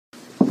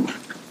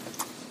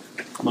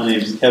My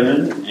name's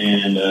Kevin,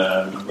 and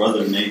my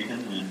brother Nathan,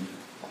 and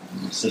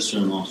my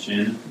sister-in-law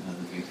Shannon.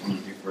 They've been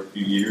coming here for a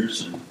few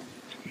years, and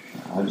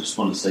I just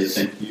want to say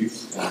thank you.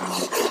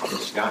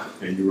 Scott,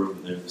 okay, you were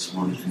over there this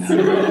morning.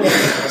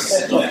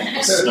 Stuck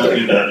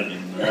it out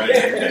again, all right?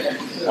 Okay.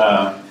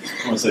 I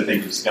want to say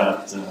thank you,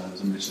 Scott, as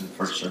I mentioned in the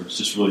first service.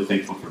 Just really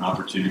thankful for an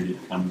opportunity to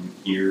come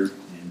here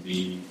and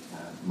be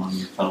among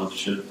your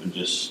fellowship and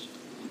just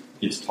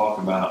get to talk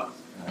about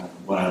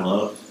what I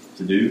love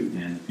to do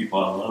and the people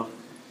I love.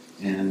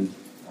 And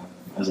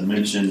as I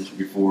mentioned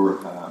before,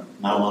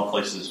 not a lot of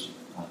places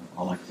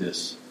are like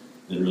this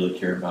that really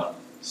care about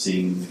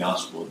seeing the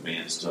gospel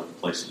advance to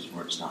places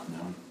where it's not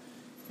known.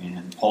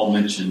 And Paul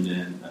mentioned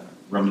in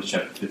Romans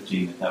chapter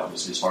 15 that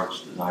was his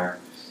heart's desire,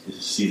 is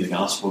to see the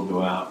gospel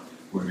go out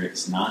where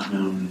it's not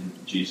known in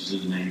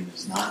Jesus' name,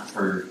 it's not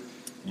heard,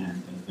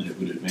 and that it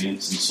would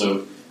advance. And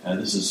so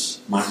this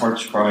is my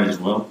heart's cry as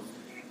well.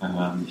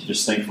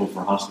 Just thankful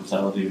for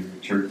hospitality of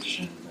your church.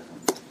 And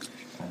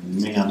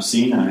you may not have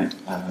seen, I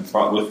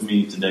brought with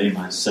me today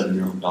my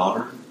 7-year-old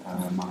daughter,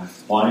 my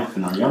wife,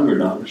 and our younger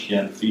daughter. She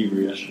had a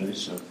fever yesterday,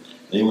 so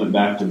they went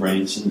back to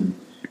Branson,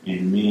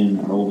 and me and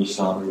our oldest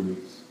daughter, we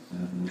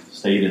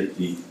stayed at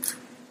the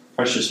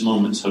Precious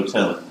Moments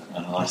Hotel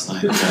last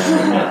night.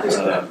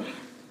 I'm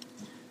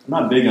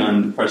not big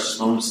on Precious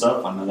Moments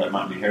stuff. I know that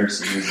might be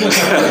heresy.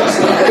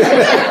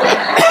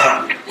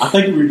 I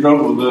think we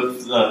drove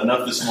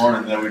enough this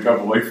morning that we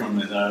drove away from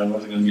it. I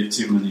wasn't going to get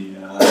too many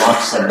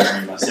rocks on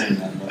me by saying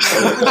that. But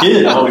as a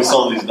kid, I always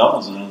saw these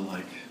dolls, and I was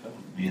like, oh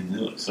man, they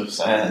look so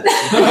sad.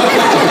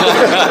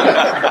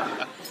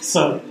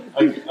 So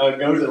I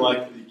go to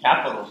like the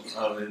capital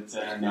of it,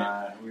 and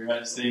we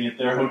were staying at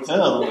their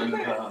hotel.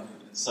 And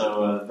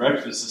so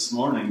breakfast this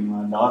morning,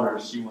 my daughter,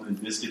 she wanted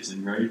biscuits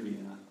and gravy,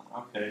 and I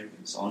thought, okay,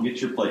 so I'll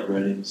get your plate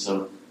ready. And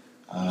so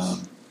I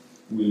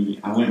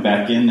went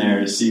back in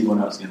there to see what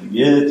I was going to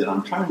get, and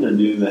I'm trying to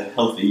do the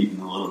healthy eating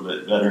a little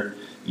bit better,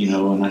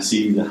 and I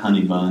see the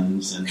honey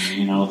buns, and,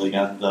 they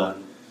got the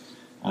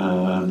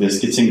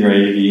biscuits and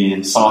gravy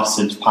and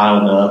sausage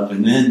piled up,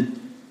 and then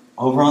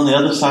over on the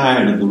other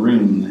side of the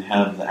room, they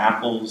have the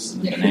apples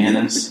and the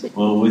bananas.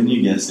 Well, wouldn't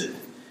you guess it?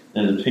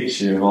 There's a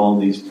picture of all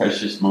these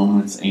precious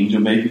moments,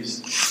 angel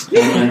babies,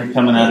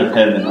 coming out of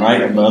heaven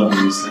right above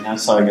these. And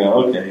so I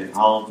go, okay,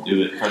 I'll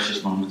do it.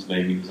 Precious moments,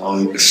 babies.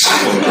 I'll eat it.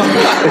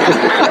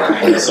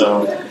 And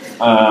so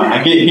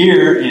I get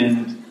here,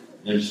 and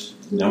there's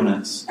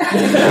donuts.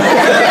 And,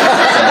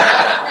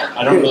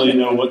 I don't really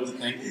know what to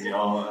think of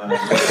y'all.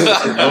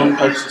 No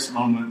precious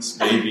moments,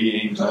 baby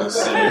angels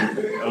said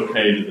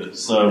okay to this.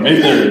 So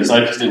maybe there is.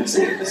 I just didn't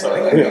see it. So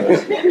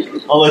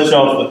I'll let you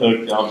off the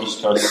hook. I'll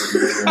just trust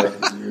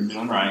that you're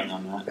doing right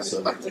on that.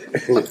 So that's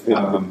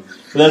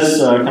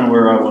kind of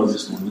where I was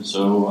this morning.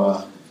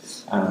 So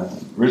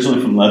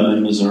originally from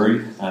Lebanon,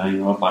 Missouri,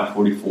 up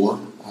I-44.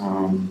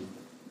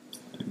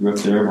 I grew up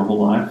there my whole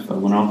life. I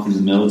went off in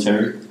the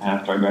military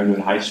after I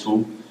graduated high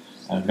school.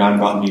 God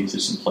brought me to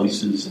some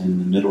places in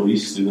the Middle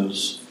East through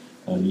those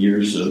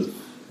years of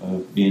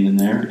being in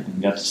there,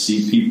 and got to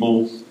see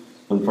people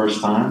for the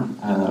first time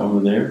over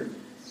there.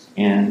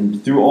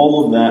 And through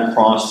all of that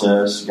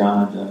process,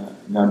 God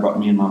brought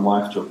me and my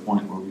wife to a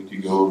point where we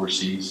could go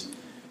overseas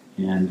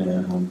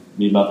and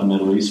be about the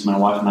Middle East. My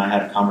wife and I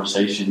had a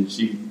conversation.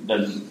 She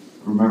doesn't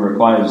remember it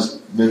quite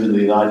as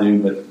vividly as I do,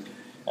 but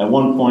at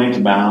one point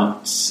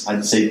about,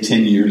 I'd say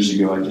 10 years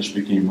ago, I just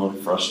became really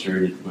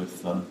frustrated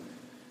with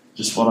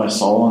just what I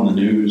saw on the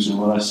news and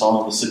what I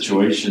saw in the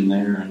situation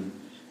there.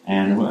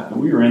 And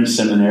we were in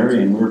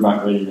seminary, and we were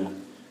about ready to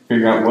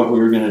figure out what we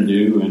were going to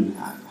do. And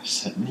I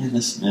said, man,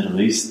 this Middle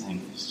East thing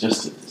is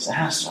just a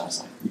disaster. I was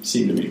like, we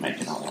seem to be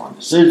making all the wrong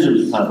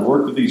decisions, how to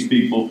work with these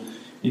people.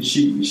 And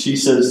she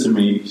says to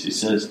me, she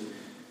says,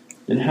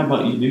 then how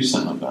about you do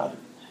something about it?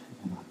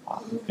 And I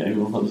thought, okay,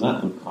 well, what does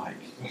that look like?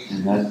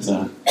 And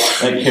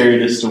that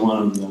carried us to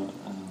one of the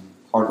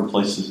harder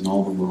places in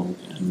all the world.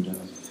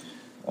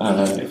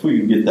 And if we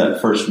could get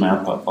that first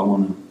map up, I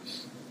want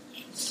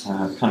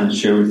to kind of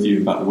share with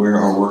you about where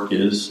our work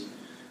is.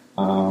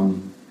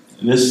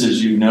 This,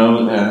 as you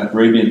know,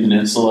 Arabian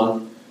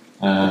Peninsula,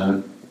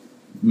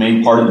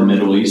 main part of the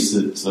Middle East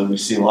that we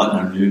see a lot in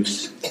our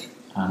news.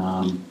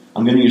 I'm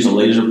going to use a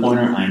laser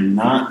pointer. I'm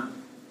not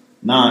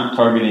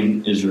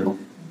targeting Israel.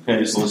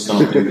 Okay, so let's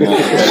don't do that.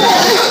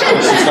 Okay?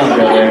 Let's just don't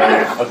go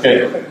there.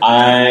 Okay,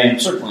 I'm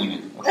circling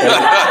it. Okay,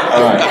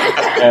 all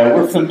right.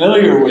 We're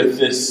familiar with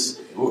this.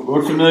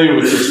 We're familiar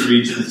with this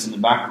region. It's in the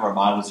back of our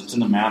Bibles. It's in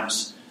the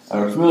maps.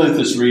 We're familiar with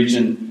this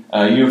region.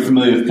 You're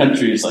familiar with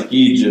countries like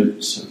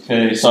Egypt,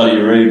 okay, Saudi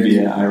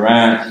Arabia,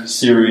 Iraq,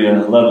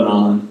 Syria,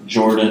 Lebanon,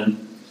 Jordan,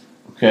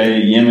 okay,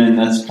 Yemen.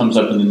 That comes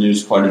up in the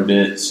news quite a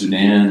bit.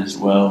 Sudan as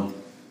well.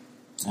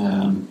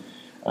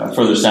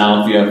 Further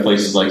south, you have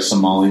places like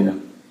Somalia.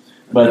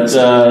 But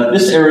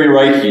this area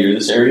right here,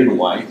 this area in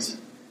white,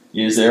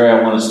 is the area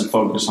I want us to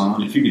focus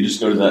on. If you could just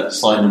go to that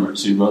slide number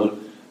 2, brother.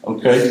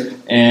 Okay,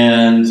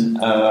 and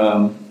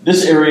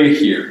this area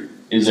here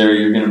is an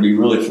area you're going to be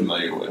really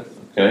familiar with.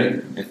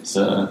 Okay, it's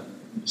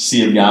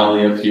Sea of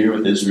Galilee up here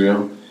with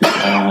Israel.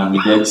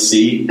 the Dead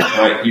Sea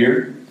right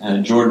here,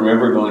 Jordan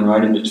River going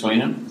right in between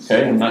them.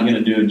 Okay, I'm not going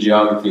to do a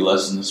geography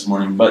lesson this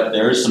morning, but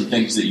there are some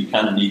things that you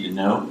kind of need to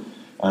know.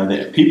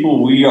 The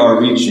people we are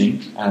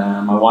reaching,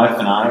 my wife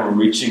and I were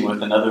reaching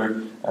with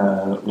another,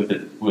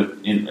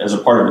 as a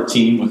part of a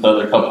team with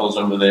other couples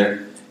over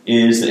there,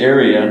 is the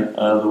area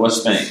of the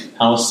West Bank,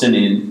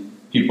 Palestinian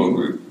people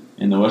group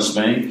in the West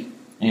Bank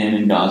and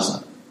in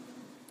Gaza.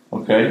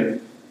 Okay,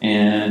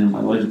 and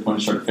my laser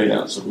pointer started to fade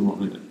out, so we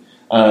won't do it.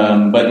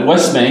 But the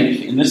West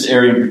Bank, in this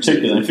area in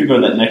particular, if you go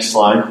to that next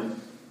slide,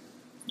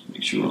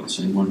 make sure we're on the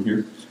same one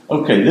here.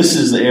 Okay, this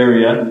is the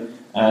area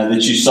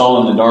that you saw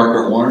in the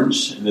darker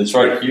orange. That's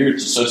right here.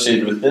 It's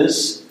associated with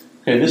this.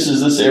 Okay, this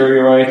is this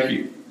area right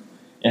here.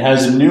 It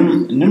has a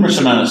numerous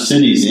amount of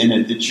cities in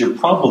it that you're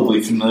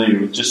probably familiar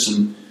with, just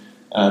some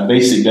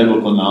basic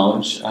biblical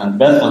knowledge.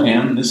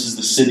 Bethlehem, this is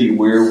the city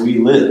where we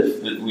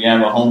live. That we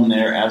have a home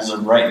there as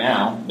of right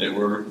now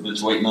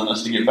that's waiting on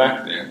us to get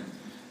back there.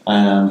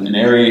 An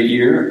area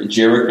here,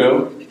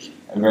 Jericho,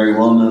 a very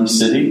well-known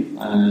city,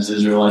 as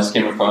Israelites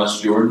came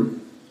across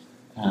Jordan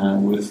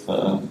with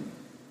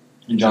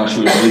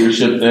Joshua's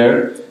leadership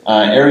there.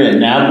 Area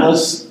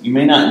Nablus, you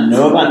may not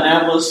know about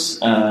Nablus.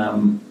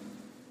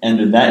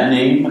 Under that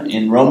name,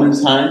 in Roman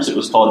times, it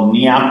was called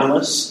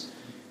Neapolis,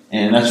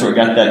 and that's where it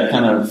got that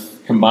kind of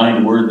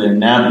combined word there,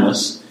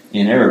 Nablus,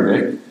 in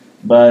Arabic.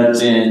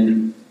 But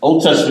in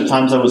Old Testament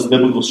times, that was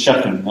biblical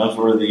Shechem. That was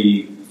where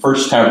the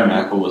first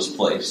tabernacle was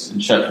placed,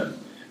 in Shechem.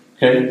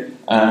 Okay,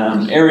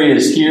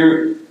 areas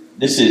here,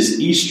 this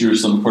is East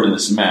Jerusalem according to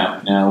this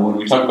map. Now, when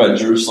we talk about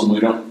Jerusalem, we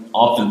don't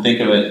often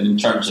think of it in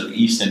terms of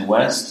east and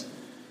west,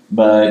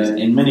 but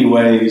in many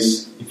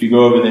ways, if you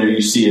go over there,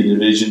 you see a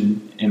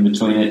division in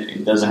between it.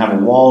 It doesn't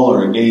have a wall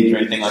or a gauge or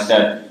anything like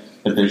that,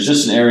 but there's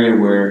just an area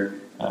where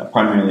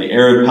primarily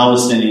Arab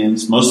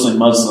Palestinians, mostly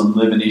Muslim,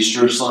 live in East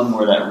Jerusalem,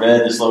 where that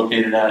red is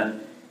located at,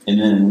 and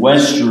then in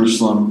West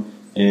Jerusalem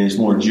is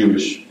more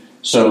Jewish.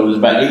 So there's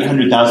about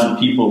 800,000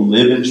 people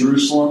live in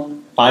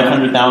Jerusalem,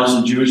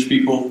 500,000 Jewish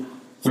people,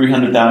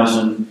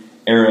 300,000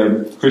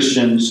 Arab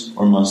Christians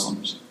or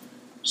Muslims.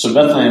 So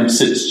Bethlehem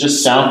sits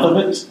just south of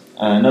it.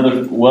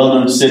 Another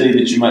well-known city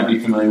that you might be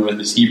familiar with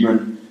is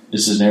Hebron.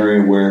 This is an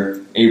area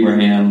where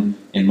Abraham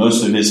and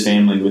most of his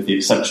family, with the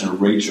exception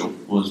of Rachel,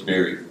 was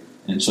buried.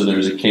 And so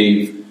there's a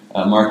cave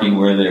marking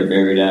where they're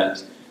buried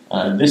at.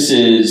 This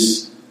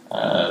is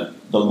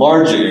the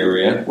larger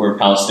area where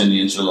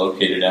Palestinians are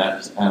located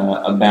at.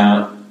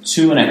 About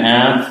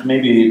 2.5,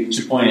 maybe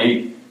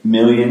 2.8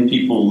 million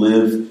people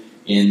live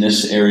in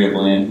this area of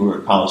land who are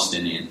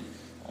Palestinian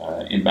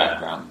in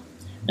background.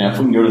 Now, if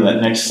we can go to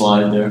that next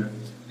slide there.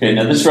 Okay,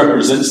 now this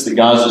represents the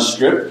Gaza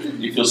Strip.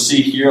 If you'll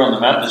see here on the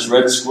map, this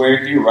red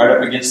square here, right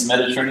up against the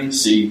Mediterranean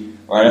Sea,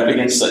 right up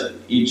against the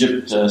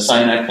Egypt,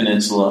 Sinai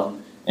Peninsula,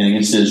 and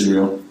against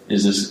Israel,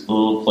 is this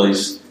little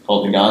place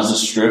called the Gaza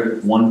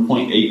Strip.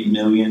 1.8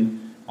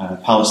 million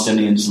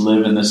Palestinians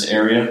live in this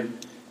area.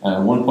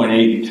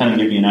 1.8, to kind of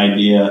give you an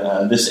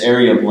idea, this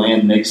area of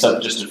land makes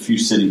up just a few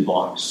city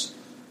blocks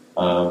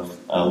of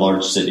a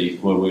large city,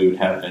 what we would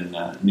have in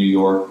New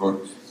York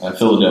or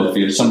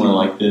Philadelphia, or somewhere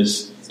like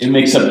this. It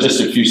makes up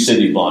just a few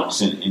city blocks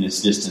in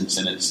its distance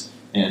and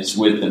its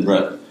width and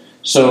breadth.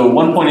 So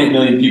 1.8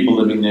 million people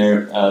living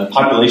there.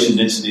 Population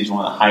density is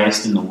one of the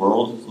highest in the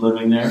world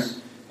living there.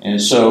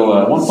 And so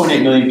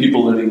 1.8 million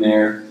people living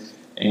there.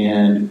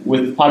 And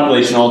with the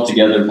population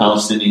altogether,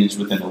 Palestinians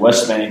within the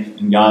West Bank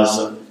and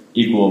Gaza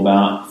equal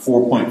about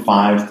 4.5,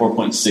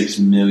 4.6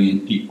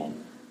 million people.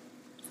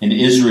 In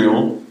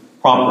Israel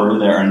proper,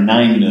 there are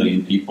 9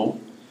 million people.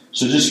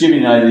 So just to give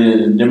you an idea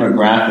of the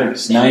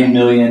demographics, 9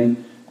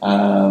 million,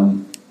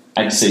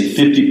 I'd say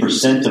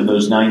 50% of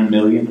those 9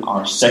 million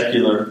are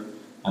secular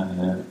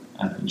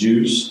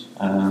Jews,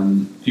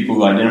 people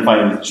who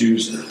identify with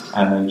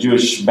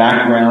Jewish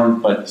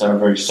background but are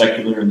very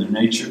secular in their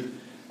nature.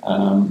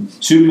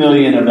 2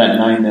 million of that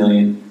 9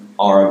 million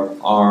are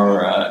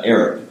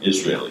Arab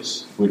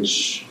Israelis,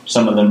 which most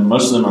of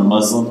them are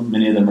Muslim,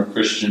 many of them are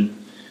Christian.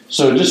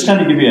 So just kind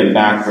of give you a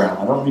background.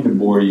 I don't mean to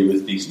bore you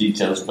with these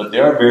details, but they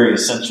are very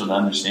essential to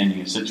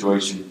understanding a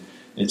situation.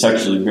 It's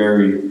actually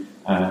very,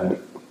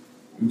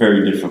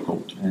 very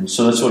difficult. And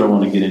so that's what I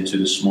want to get into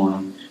this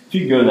morning. If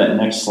you go to that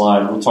next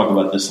slide, we'll talk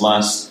about this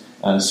last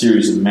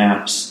series of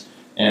maps.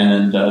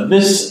 And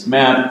this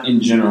map in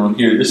general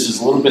here, this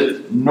is a little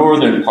bit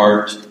northern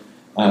part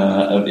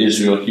of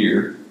Israel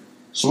here.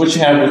 So what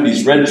you have with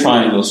these red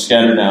triangles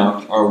scattered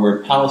out are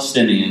where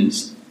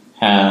Palestinians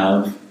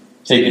have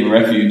taken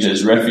refuge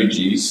as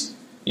refugees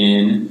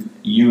in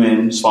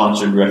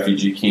UN-sponsored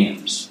refugee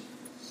camps.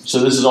 So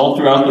this is all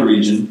throughout the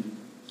region,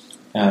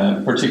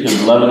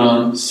 particularly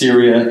Lebanon,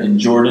 Syria, and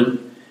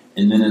Jordan.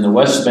 And then in the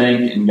West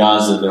Bank and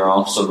Gaza, there are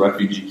also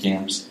refugee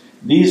camps.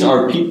 These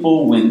are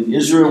people, when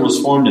Israel was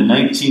formed in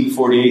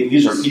 1948,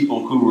 these are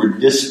people who were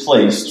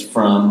displaced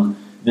from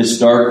this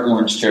dark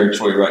orange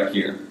territory right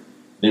here.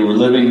 They were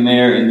living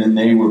there, and then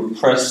they were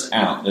pressed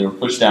out. They were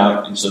pushed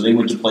out, and so they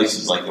went to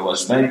places like the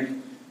West Bank,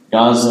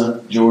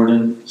 Gaza,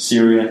 Jordan,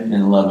 Syria,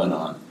 and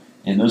Lebanon.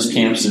 And those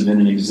camps have been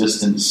in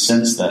existence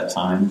since that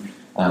time.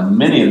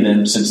 Many of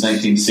them since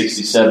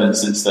 1967,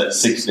 since that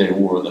Six-Day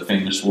War, the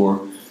famous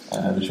war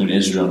between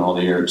Israel and all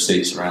the Arab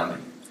states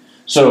surrounding.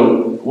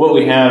 So what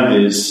we have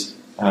is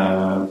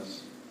a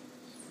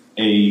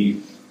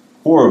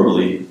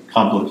horribly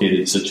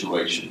complicated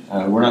situation.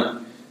 We're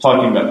not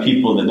talking about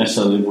people that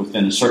necessarily live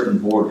within certain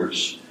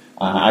borders.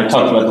 I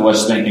talked about the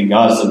West Bank and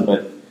Gaza,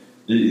 but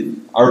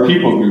our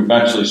people group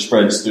actually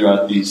spreads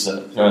throughout these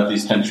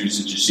countries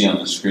that you see on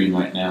the screen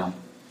right now.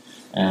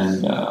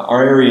 And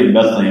our area in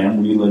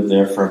Bethlehem, we lived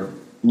there for a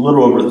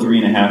little over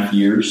 3.5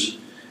 years.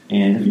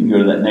 And if you can go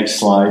to that next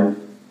slide,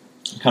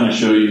 kind of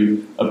show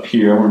you up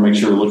here. I want to make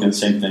sure we're looking at the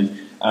same thing.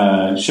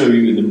 Show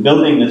you the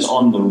building that's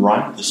on the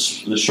right,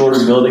 the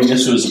shorter building.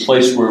 This was a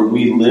place where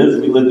we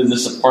lived. We lived in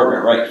this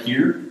apartment right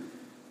here.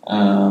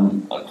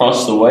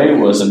 Across the way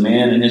was a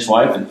man and his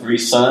wife and 3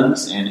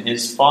 sons, and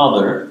his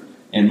father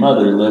and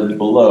mother lived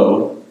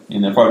below,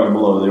 in the apartment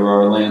below. They were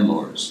our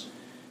landlords.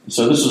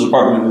 So this was an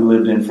apartment we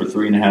lived in for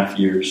 3.5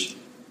 years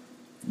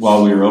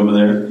while we were over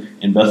there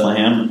in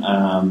Bethlehem.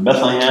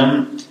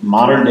 Bethlehem,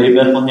 modern day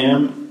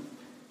Bethlehem,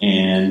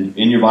 and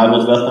in your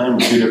Bibles Bethlehem are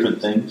 2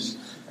 different things.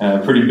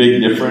 Pretty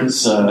big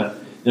difference.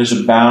 There's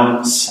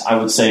about, I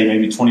would say,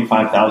 maybe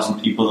 25,000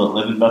 people that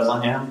live in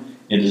Bethlehem.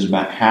 It is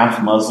about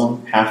half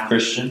Muslim, half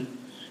Christian.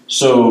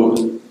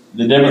 So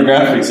the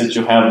demographics that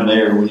you'll have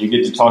there, when you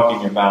get to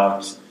talking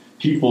about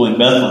people in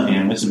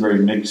Bethlehem, it's a very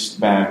mixed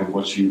bag of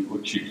what you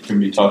can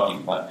be talking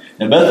about.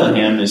 Now,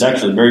 Bethlehem is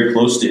actually very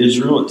close to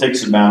Israel. It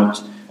takes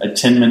about a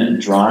 10-minute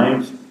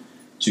drive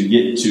to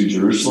get to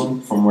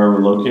Jerusalem from where we're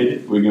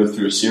located. We go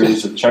through a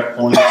series of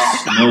checkpoints,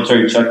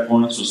 military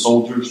checkpoints with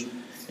soldiers,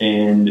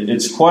 and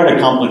it's quite a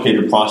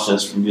complicated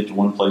process from get to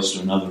one place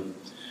to another.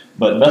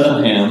 But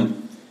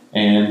Bethlehem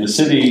and the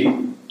city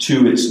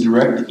to its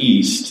direct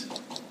east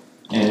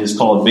is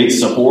called Beit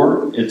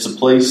Sahor. It's a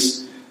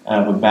place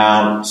of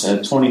about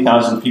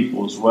 20,000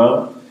 people as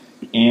well.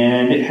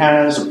 And it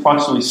has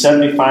approximately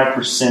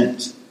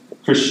 75%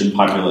 Christian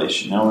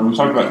population. Now, when we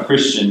talk about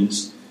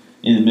Christians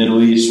in the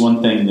Middle East,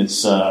 one thing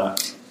that's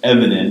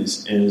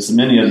evident is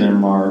many of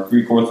them are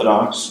Greek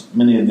Orthodox,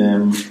 many of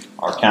them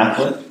are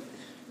Catholic.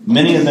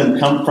 Many of them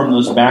come from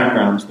those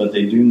backgrounds, but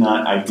they do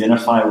not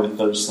identify with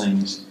those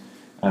things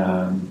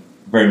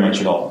very much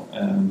at all.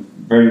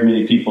 Very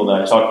many people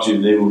that I talk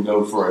to, they will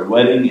go for a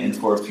wedding and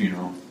for a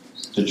funeral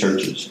to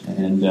churches.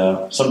 And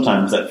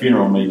sometimes that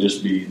funeral may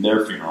just be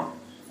their funeral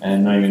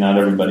and maybe not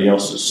everybody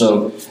else's.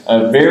 So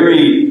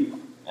very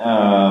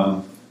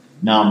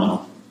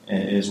nominal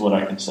is what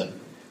I can say.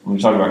 When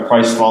we talk about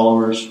Christ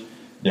followers,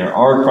 there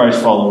are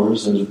Christ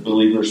followers. There's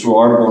believers who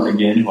are born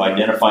again, who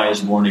identify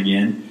as born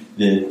again,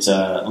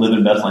 that live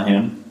in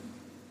Bethlehem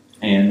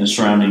and the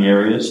surrounding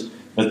areas,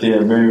 but they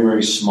are very,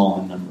 very small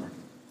in number.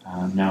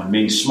 Now,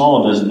 being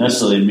small doesn't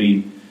necessarily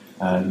mean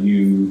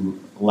you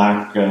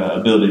lack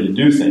ability to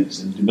do things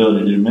and the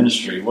ability to do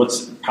ministry.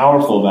 What's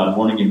powerful about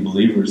born-again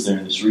believers there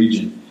in this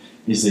region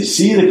is they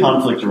see the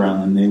conflict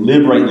around them. They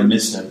live right in the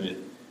midst of it.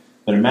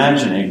 But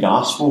imagine a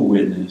gospel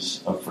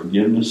witness of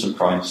forgiveness of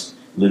Christ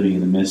living in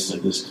the midst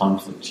of this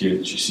conflict here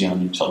that you see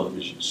on your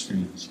television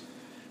screens.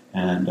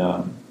 And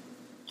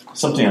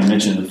something I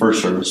mentioned in the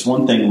first service,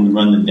 one thing we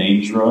run the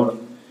danger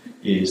of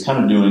is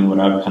kind of doing what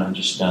I've kind of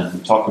just done.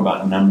 We talk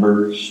about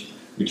numbers,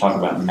 we talk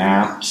about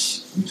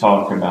maps, we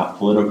talk about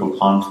political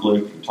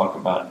conflict, we talk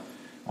about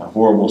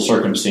horrible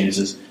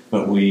circumstances,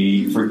 but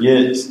we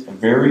forget a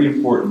very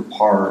important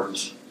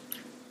part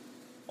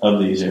of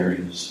these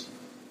areas.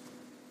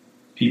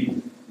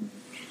 People.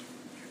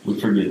 We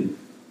forget them.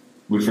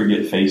 We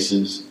forget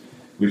faces.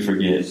 We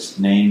forget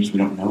names. We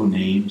don't know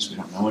names. We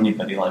don't know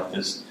anybody like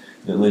this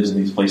that lives in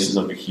these places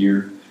over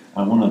here.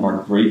 One of our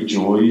great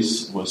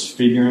joys was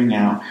figuring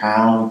out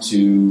how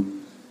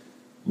to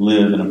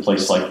live in a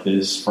place like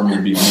this from the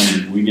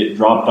beginning. We get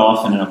dropped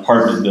off in an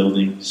apartment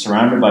building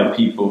surrounded by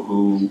people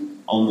who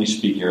only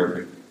speak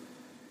Arabic.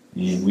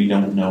 And we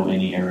don't know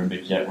any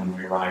Arabic yet when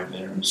we arrive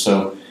there. And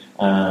so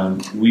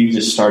we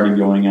just started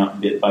going out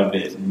bit by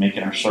bit and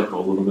making our circle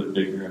a little bit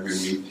bigger every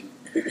week.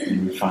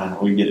 And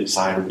we get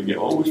excited. We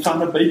go, we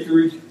found a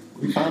bakery.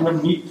 We found a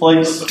meat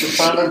place. We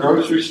found a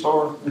grocery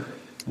store.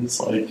 And it's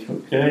like,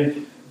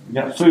 okay, we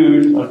got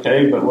food,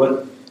 okay,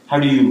 but how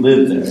do you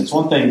live there? It's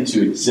one thing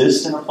to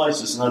exist in a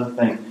place. It's another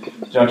thing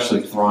to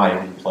actually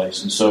thrive in a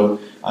place. And so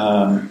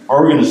our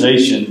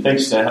organization,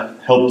 thanks to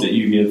help that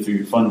you give through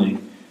your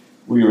funding,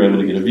 we were able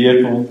to get a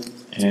vehicle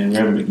and we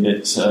were able to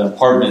get an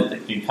apartment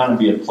that can kind of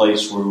be a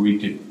place where we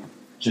could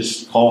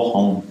just call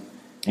home.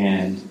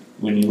 And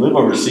when you live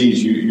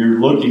overseas, you're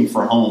looking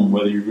for home,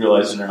 whether you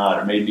realize it or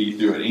not. It may be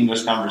through an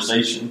English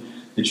conversation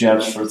that you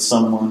have with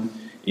someone.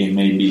 It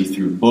may be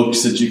through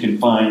books that you can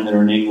find that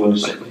are in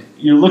English.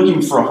 You're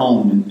looking for a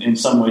home in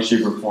some way,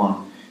 shape, or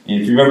form.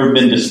 And if you've ever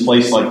been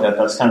displaced like that,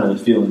 that's kind of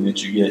the feeling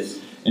that you get.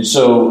 And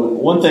so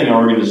one thing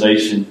our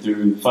organization,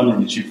 through the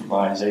funding that you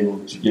provide, is able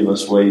to give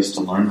us ways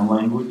to learn the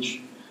language.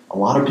 A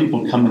lot of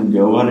people come and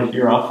go out of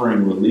here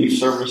offering relief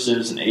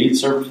services and aid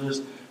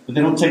services, but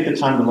they don't take the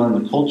time to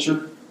learn the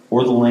culture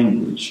or the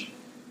language.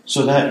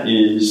 So that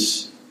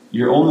is,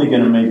 you're only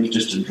going to make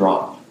just a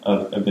drop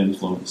of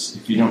influence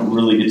if you don't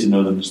really get to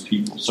know them as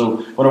people. So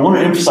what I want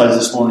to emphasize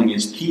this morning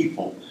is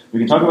people. We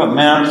can talk about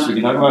maps, we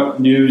can talk about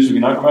news, we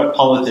can talk about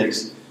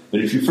politics,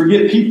 but if you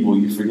forget people,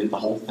 you forget the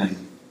whole thing.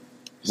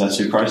 Because that's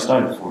who Christ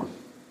died for,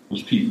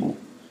 was people.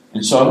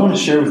 And so I want to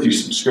share with you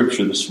some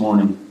scripture this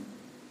morning.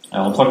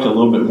 I'll talk to you a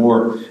little bit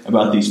more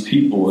about these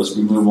people as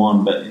we move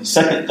on, but in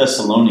 2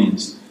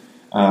 Thessalonians,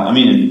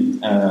 in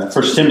 1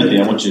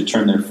 Timothy, I want you to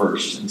turn there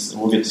first. And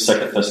we'll get to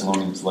 2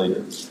 Thessalonians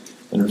later.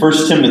 But in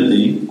 1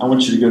 Timothy, I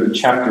want you to go to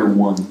chapter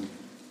 1.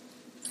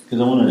 Because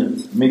I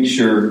want to make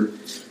sure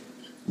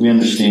we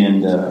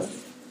understand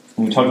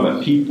when we talk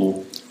about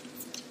people,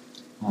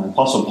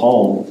 Apostle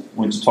Paul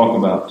went to talk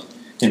about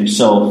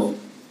himself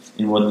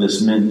and what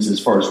this meant as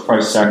far as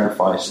Christ's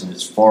sacrifice and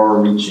its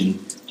far-reaching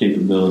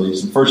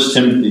capabilities. In 1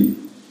 Timothy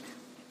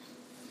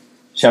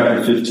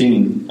chapter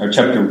 15, or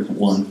chapter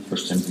 1,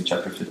 1 Timothy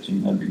chapter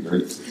 15, that'd be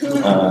great.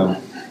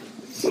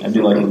 I'd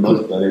be like a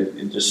book, but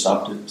it just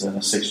stopped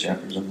at 6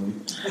 chapters, I believe.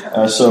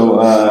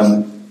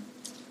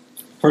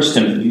 1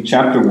 Timothy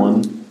chapter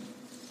 1,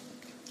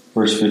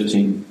 verse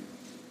 15.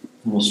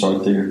 We'll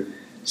start there. It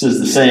says,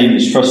 "The saying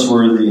is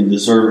trustworthy and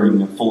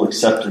deserving of full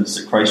acceptance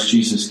that Christ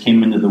Jesus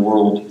came into the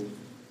world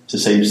to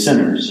save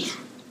sinners,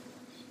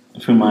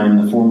 of whom I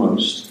am the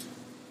foremost.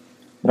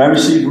 But I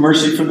received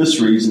mercy for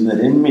this reason, that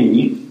in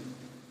me,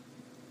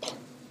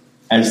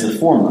 as the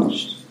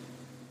foremost,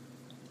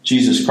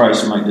 Jesus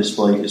Christ might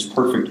display his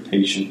perfect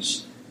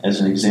patience as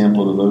an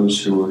example to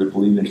those who are to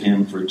believe in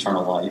him for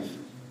eternal life.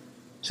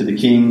 To the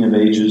King of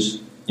ages,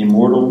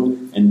 immortal,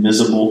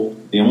 invisible,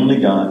 the only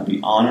God, be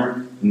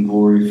honor and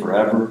glory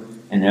forever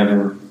and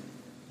ever.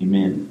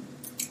 Amen."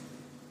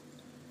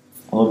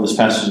 I love this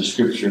passage of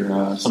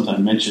Scripture. Something I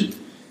mentioned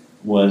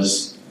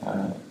was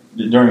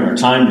during our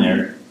time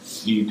there,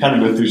 you kind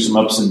of go through some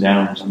ups and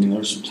downs. I mean, there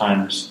were some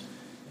times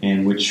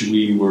in which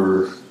we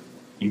were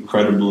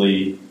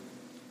incredibly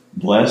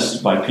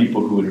blessed by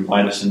people who would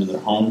invite us into their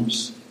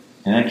homes.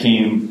 And that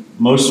came,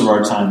 most of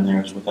our time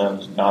there was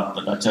without God.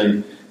 But I tell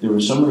you, there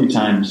were so many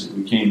times that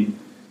we came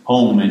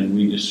home and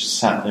we just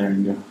sat there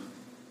and go,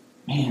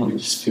 man, we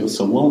just feel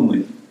so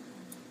lonely.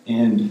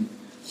 And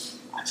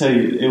I tell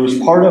you, it was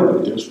part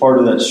of it. It was part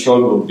of that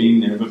struggle of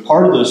being there. But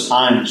part of those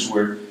times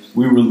where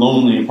we were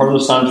lonely, and part of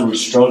those times where we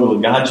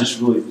struggled, God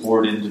just really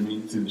poured into me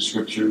through the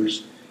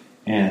Scriptures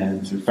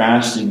and through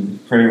fasting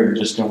and prayer,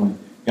 just going,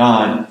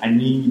 God, I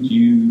need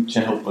you to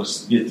help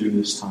us get through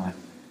this time.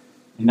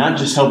 And not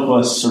just help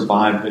us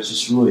survive, but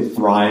just really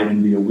thrive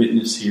and be a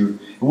witness here.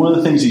 And one of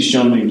the things he's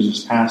shown me was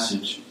this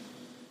passage.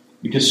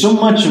 Because so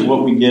much of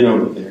what we get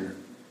over there,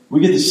 we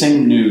get the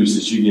same news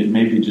that you get,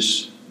 maybe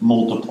just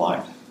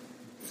multiplied.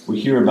 We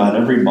hear about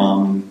every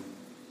bombing,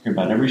 hear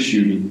about every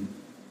shooting,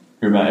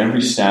 hear about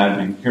every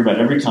stabbing, hear about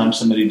every time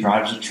somebody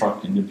drives a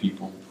truck into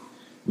people.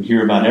 We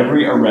hear about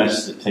every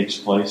arrest that takes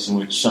place in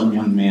which some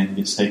young man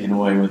gets taken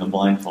away with a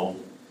blindfold,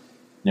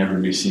 never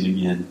to be seen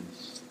again.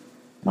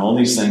 And all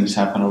these things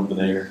happen over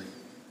there.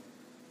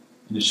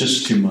 And it's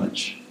just too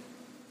much.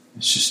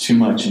 It's just too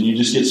much. And you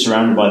just get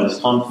surrounded by this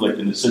conflict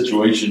and this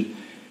situation,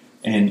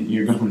 and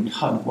you're going,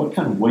 God, what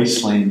kind of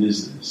wasteland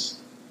is this?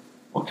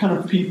 What kind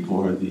of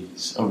people are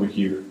these over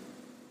here?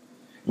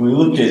 And we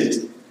look at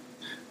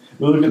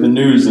the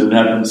news that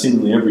happens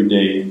seemingly every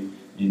day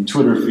in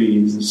Twitter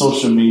feeds and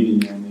social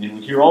media, and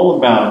we hear all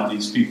about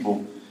these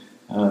people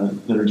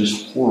that are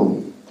just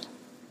horrible.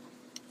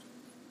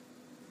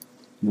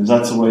 Because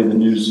that's the way the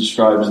news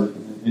describes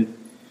it.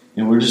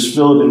 And we're just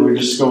filled, and we're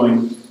just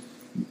going,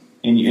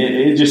 and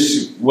it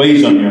just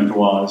weighs on you after a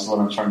while. That's what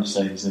I'm trying to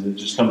say, is that it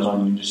just comes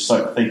on you and you just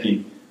start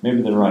thinking,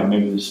 maybe they're right,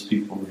 maybe these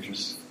people are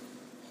just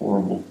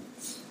horrible.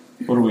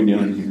 What are we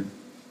doing here?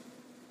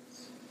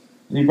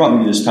 And he brought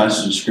me to this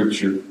passage of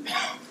Scripture,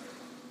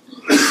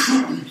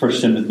 1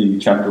 Timothy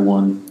chapter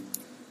 1.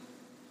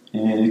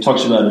 And he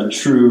talks about a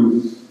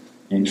true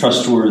and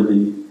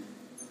trustworthy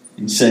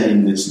and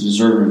saying that's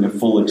deserving of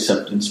full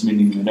acceptance,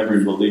 meaning that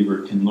every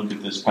believer can look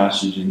at this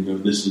passage and go,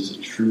 this is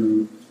a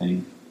true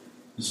thing.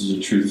 This is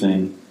a true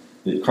thing,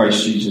 that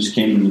Christ Jesus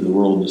came into the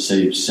world to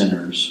save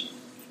sinners.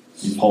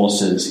 And Paul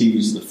says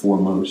he's the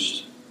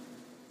foremost.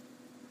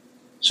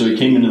 So he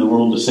came into the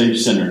world to save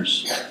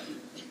sinners.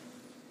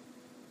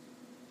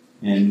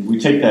 And we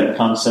take that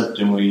concept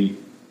and we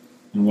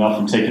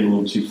often take it a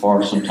little too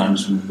far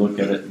sometimes when we look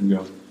at it and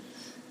go,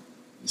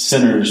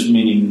 sinners,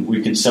 meaning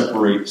we can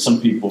separate some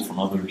people from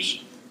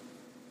others.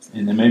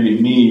 And then maybe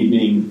me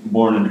being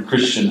born in a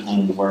Christian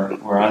home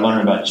where I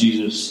learn about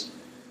Jesus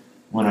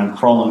when I'm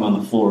crawling on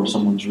the floor,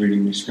 someone's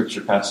reading me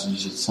scripture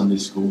passages at Sunday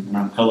school, and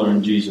I'm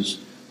coloring Jesus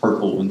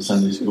purple in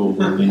Sunday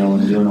school, and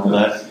doing all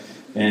that.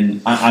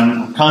 And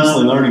I'm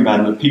constantly learning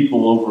about it, but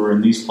people over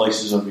in these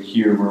places over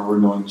here where we're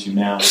going to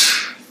now,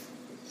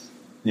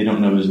 they don't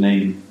know his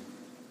name.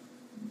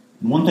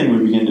 And one thing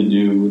we begin to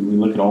do when we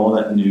look at all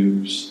that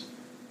news,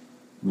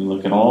 we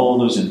look at all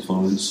those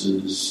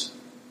influences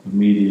of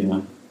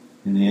media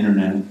and the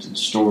internet and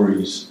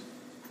stories,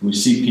 and we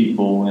see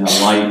people in a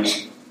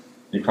light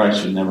that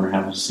Christ would never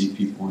have us see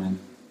people in.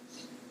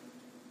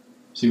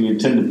 See, we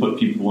tend to put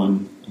people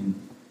in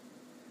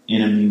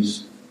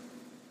enemies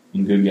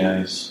and good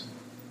guys.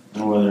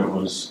 Whether it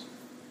was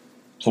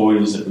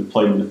toys that we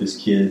played with as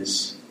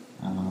kids.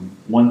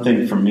 One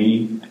thing for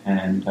me,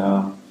 and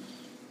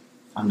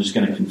I'm just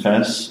going to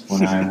confess,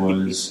 when I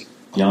was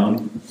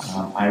young,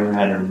 I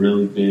had a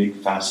really big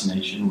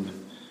fascination with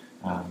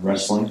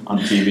wrestling on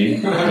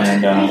TV.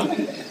 And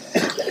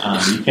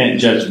you can't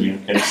judge me,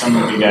 okay? Some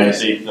of you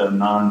guys ate the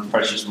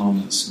non-precious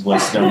moments,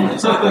 blessed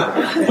donuts.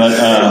 But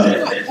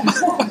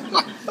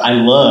I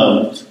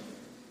loved,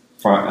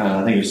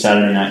 I think it was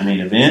Saturday Night Main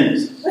Event,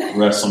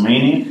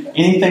 WrestleMania,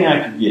 anything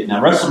I could get.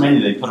 Now,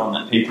 WrestleMania, they put on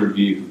that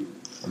pay-per-view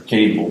or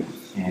cable,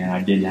 and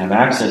I didn't have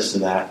access to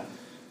that.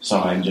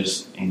 So and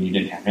you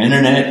didn't have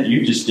internet,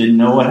 you just didn't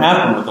know what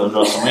happened with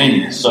those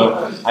WrestleManias.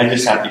 So I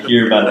just have to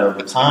hear about it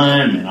over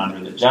time, and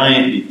Andre the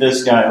Giant beat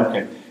this guy.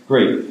 Okay,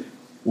 great.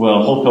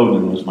 Well, Hulk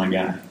Hogan was my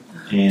guy,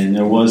 and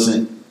there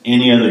wasn't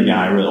any other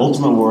guy. Really.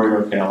 Ultimate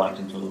Warrior, okay, I liked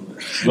him for a little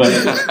bit. But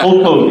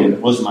Hulk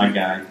Hogan was my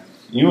guy.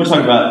 You want to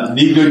talk about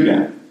the good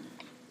guy.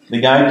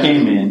 The guy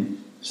came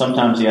in,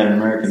 sometimes he had an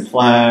American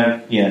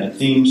flag, he had a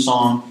theme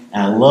song,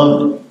 and I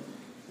loved it.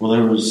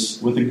 Well,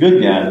 with a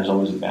good guy, there's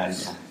always a bad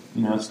guy.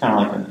 You know, it's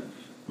kind of like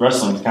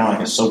wrestling is kind of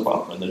like a soap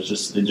opera. They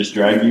just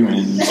drag you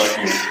in.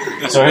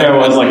 It's so here I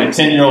was, like a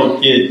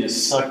 10-year-old kid,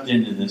 just sucked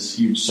into this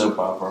huge soap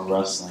opera of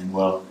wrestling.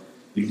 Well,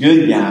 the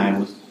good guy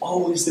was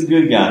always the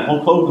good guy.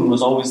 Hulk Hogan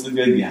was always the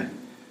good guy.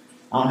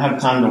 I don't have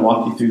time to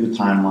walk you through the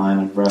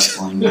timeline of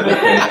wrestling through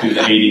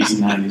the 80s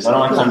and 90s. I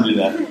don't have time to do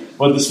that.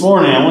 But this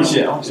morning, I want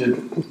you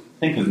to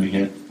think with me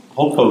here.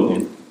 Hulk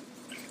Hogan,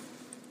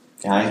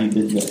 guy, he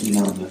did the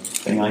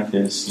thing like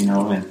this,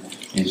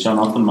 and showing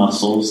off the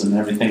muscles and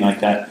everything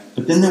like that.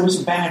 But then there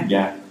was a bad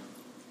guy.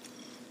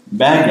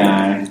 Bad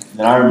guy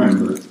that I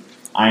remember,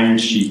 Iron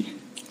Sheik.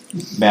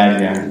 Bad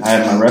guy. I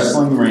had my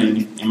wrestling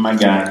ring and my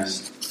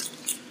guys.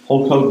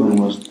 Hulk Hogan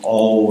was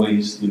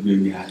always the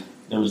good guy.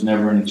 There was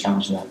never any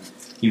challenge to that.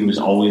 He was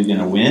always going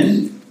to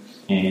win,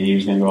 and he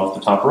was going to go off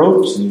the top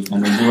ropes, and he was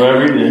going to do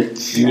whatever he did.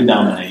 He would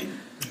dominate.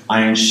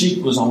 Iron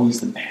Sheik was always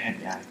the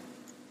bad guy.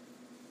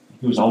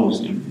 He was always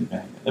going to be the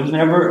bad guy. There was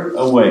never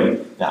a way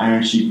that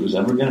Iron Sheik was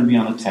ever going to be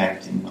on a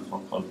tag team with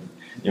Hulk Hogan.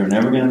 They were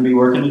never going to be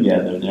working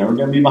together. They were never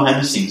going to be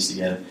behind the scenes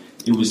together.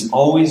 It was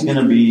always going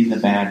to be the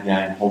bad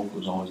guy, and Hulk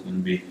was always going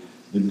to be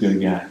the good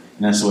guy. And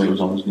that's the way it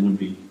was always going to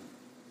be.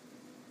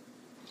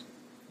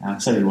 Now, I'll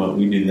tell you what,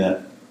 we do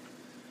that.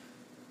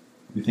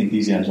 We think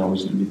these guys are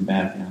always going to be the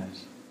bad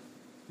guys.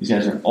 These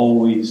guys are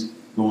always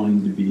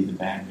going to be the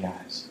bad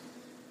guys.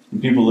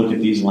 When people look at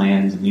these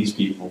lands and these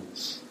people,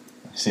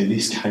 they say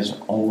these guys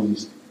are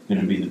always going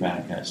to be the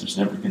bad guys. There's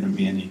never going to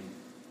be any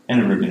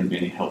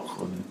help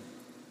for them.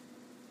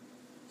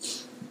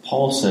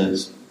 Paul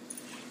says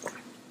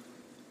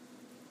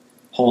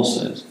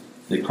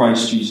that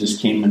Christ Jesus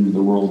came into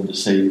the world to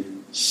save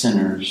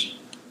sinners,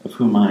 of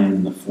whom I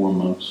am the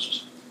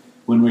foremost.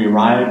 When we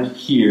arrived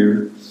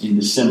here in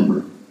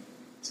December,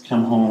 to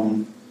come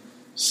home,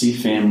 see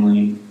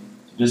family,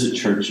 to visit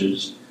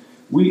churches,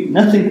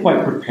 nothing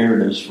quite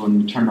prepared us when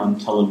we turned on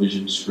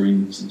television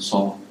screens and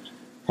saw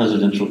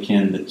presidential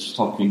candidates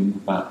talking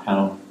about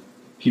how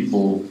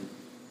people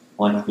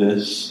like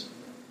this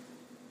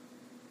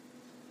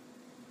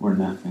were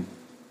nothing.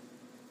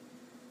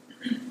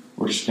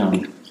 We're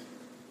scum.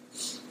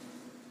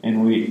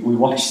 And we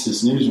watched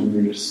this news and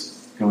we were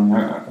just going,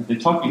 are they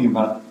talking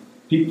about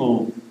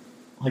people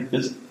like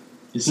this?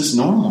 Is this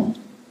normal?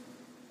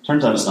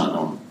 Turns out it's not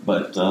normal,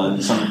 but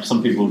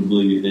some people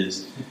believe it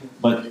is.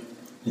 But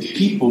that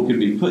people could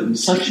be put in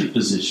such a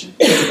position,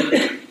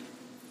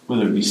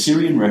 whether it be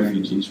Syrian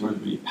refugees, whether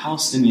it be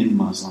Palestinian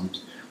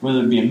Muslims, whether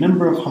it be a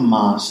member of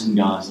Hamas in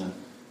Gaza,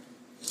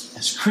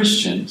 as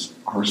Christians,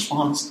 our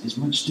response is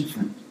much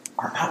different.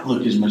 Our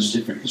outlook is much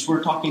different because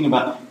we're talking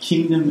about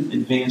kingdom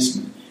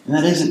advancement. And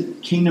that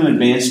isn't kingdom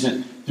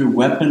advancement through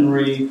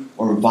weaponry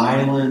or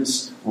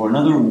violence or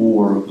another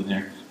war over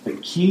there,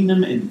 but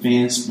kingdom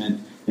advancement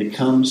that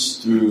comes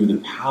through the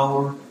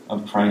power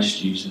of Christ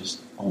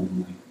Jesus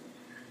only.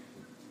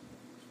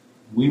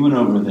 We went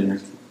over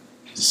there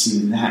to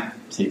see that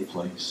take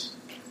place.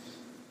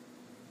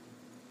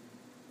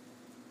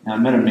 Now, I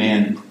met a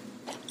man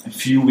a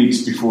few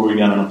weeks before we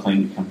got on a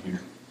plane to come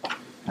here.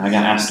 And I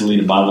got asked to lead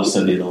a Bible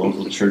study at a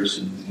local church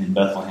in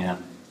Bethlehem.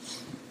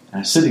 And I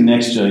was sitting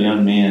next to a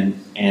young man,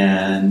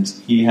 and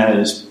he had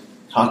his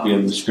copy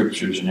of the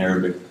scriptures in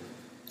Arabic.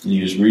 And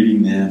he was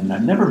reading them. And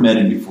I'd never met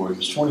him before. He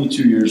was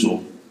 22 years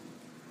old.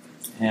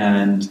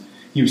 And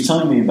he was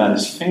telling me about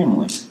his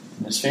family.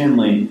 And his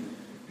family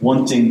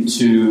wanting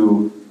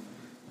to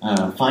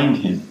find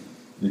him.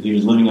 That he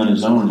was living on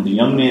his own. And a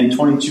young man,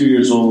 22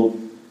 years old,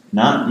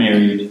 not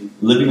married,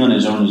 living on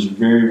his own is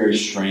very, very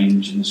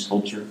strange in this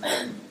culture.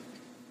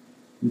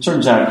 It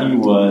turns out he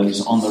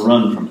was on the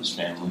run from his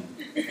family.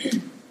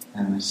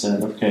 And I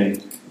said, okay,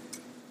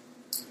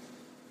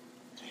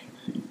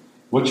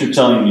 what you're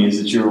telling me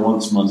is that you were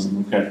once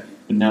Muslim, okay,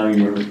 but now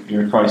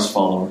you're a Christ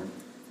follower.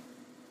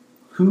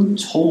 Who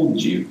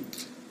told you,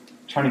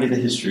 I'm trying to get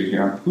the history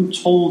here, who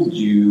told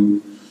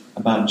you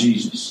about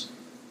Jesus.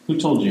 Who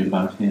told you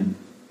about him?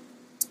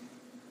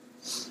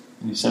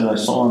 And he said, I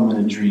saw him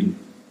in a dream.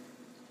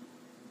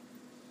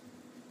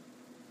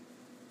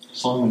 I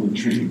saw him in a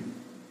dream.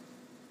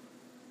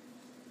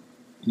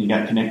 And he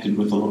got connected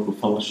with a local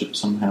fellowship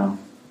somehow.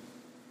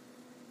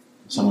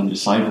 Someone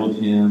discipled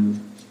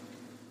him.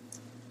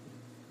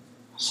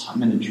 I saw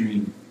him in a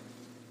dream.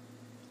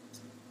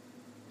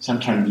 So I'm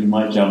trying to do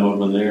my job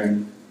over there,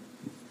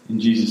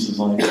 and Jesus is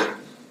like,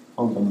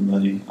 hold on,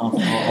 buddy. I'll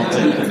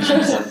take care of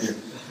some stuff here.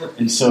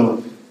 And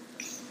so,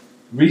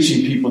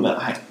 reaching people that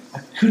I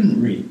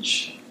couldn't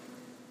reach.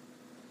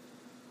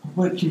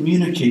 What it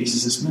communicates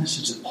is this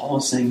message that Paul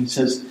is saying. He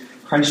says,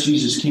 Christ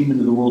Jesus came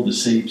into the world to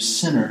save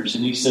sinners.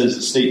 And he says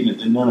a statement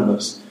that none of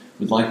us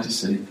would like to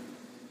say.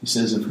 He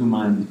says, of whom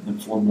I am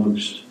the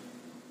foremost.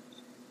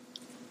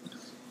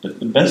 But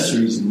the best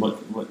reason,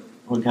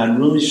 what God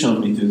really showed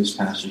me through this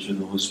passage of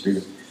the Holy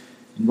Spirit,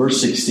 in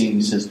verse 16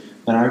 he says,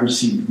 but I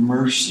received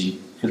mercy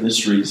for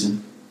this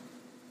reason,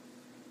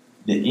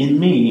 that in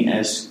me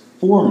as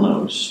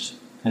foremost,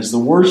 as the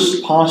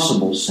worst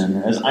possible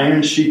sinner, as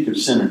iron sheik of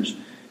sinners,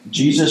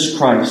 Jesus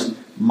Christ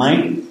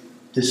might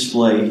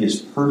display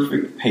his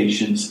perfect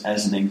patience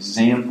as an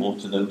example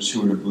to those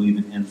who are to believe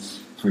in him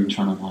for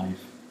eternal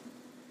life.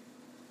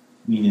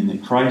 Meaning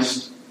that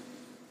Christ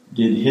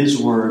did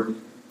his work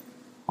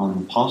on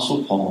the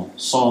Apostle Paul,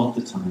 Saul at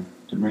the time,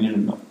 to bring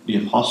in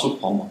the Apostle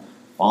Paul,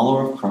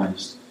 follower of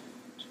Christ,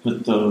 to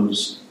put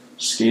those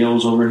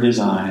scales over his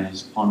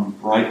eyes upon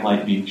bright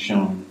light being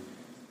shown,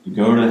 to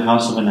go to the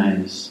house of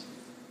Ananias,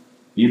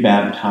 be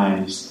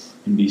baptized,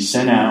 and be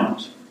sent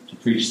out to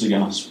preach the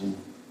gospel.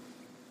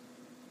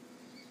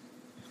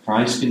 If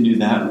Christ can do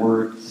that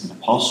work in the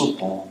Apostle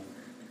Paul,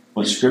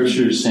 what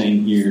Scripture is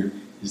saying here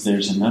is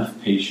there's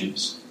enough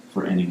patience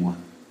for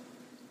anyone.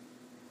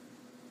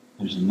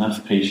 There's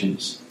enough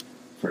patience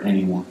for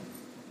anyone.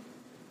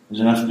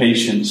 There's enough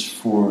patience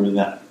for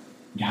that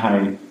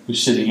guy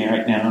who's sitting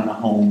right now in a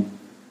home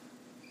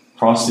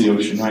across the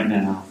ocean right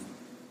now,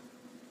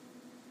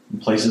 in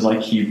places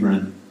like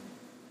Hebron,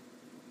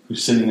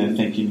 who's sitting there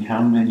thinking,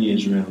 how many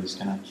Israelis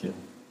can I kill?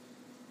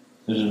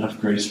 There's enough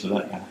grace for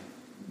that guy.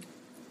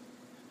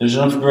 There's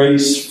enough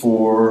grace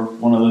for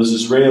one of those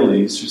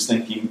Israelis who's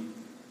thinking,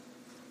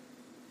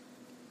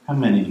 how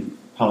many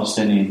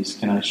Palestinians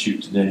can I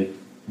shoot today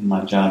in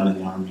my job in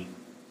the army?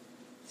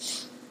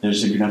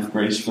 There's enough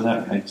grace for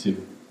that guy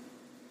too.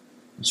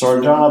 And so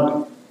our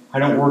job, I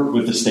don't work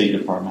with the State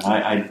Department.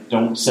 I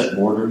don't set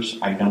borders.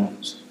 I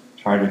don't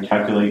try to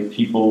calculate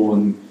people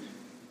and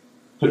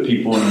put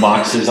people in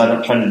boxes. I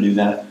don't try to do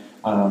that.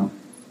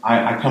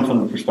 I come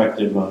from the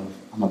perspective of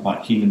I'm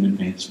about kingdom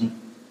advancement.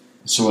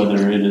 So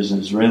whether it is an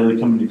Israeli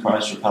coming to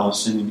Christ or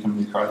Palestinian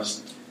coming to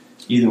Christ,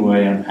 either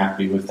way I'm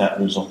happy with that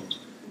result.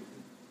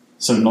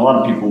 So a lot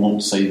of people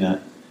won't say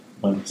that,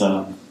 but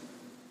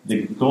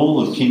the goal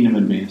of kingdom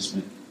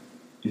advancement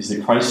is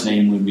that Christ's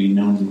name would be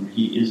known where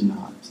he is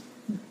not.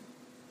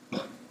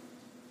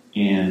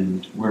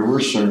 And where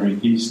we're serving,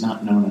 he's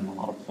not known in a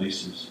lot of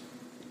places.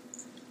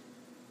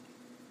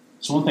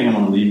 So one thing I'm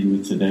going to leave you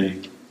with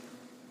today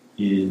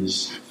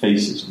is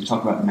faces. We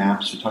talk about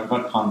maps, we talk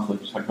about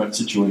conflict, we talk about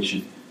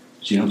situation,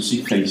 but you don't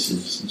see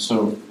faces. And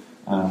so,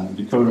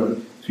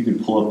 Dakota, if you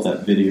could pull up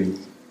that video,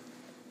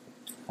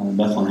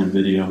 Bethlehem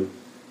video,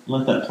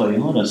 let that play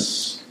and let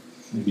us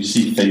maybe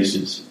see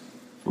faces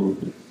for a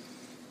little bit.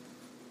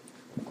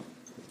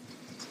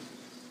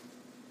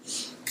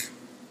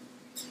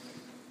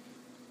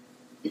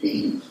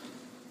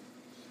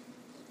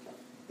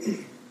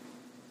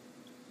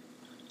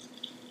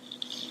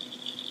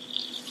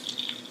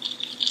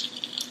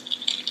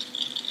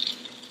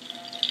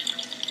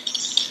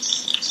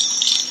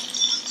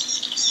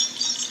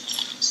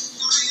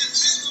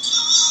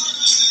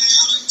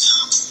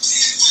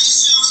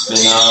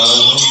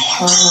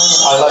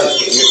 I like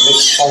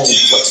this song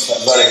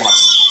very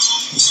much.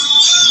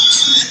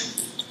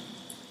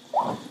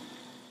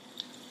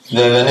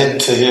 The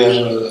net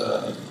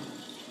here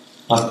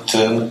not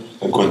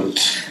good.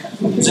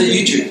 Is it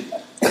YouTube?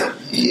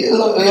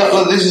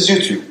 Yeah, this is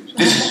YouTube.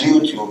 This is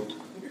YouTube.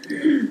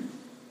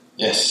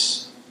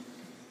 Yes.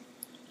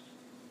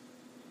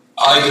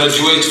 I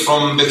graduate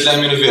from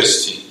Bethlehem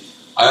University.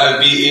 I have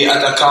BA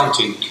at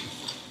accounting.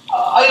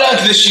 I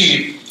like the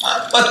sheep,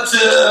 but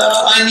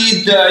I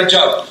need a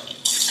job.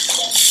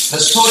 The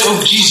story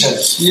of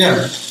Jesus.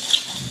 Yeah.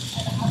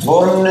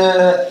 Born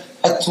at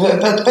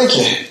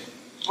Bethlehem.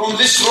 From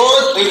this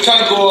road, we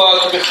can go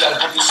to Bethlehem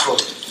from this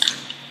road.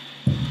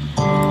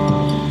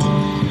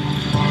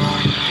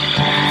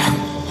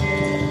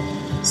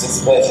 This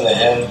is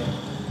Bethlehem.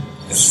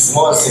 It's a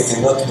small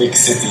city, not big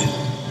city.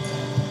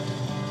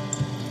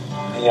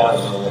 We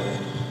have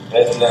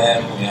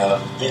Bethlehem, we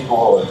have big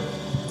wall.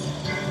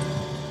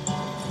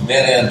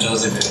 Mary and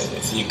Joseph,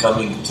 if he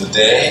coming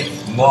today,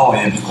 no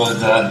way, because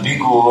the big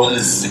wall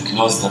is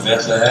close to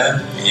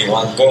Bethlehem. He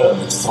want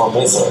permit from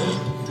Israel.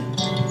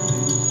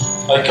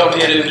 I come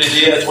here every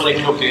day at 1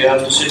 o'clock a.m.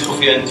 to sell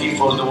coffee and tea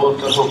for the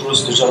workers who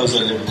cross to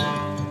Jerusalem.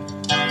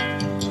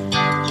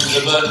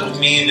 the back of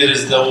me there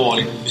is the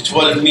wall,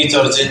 12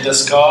 meters in the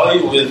sky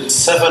with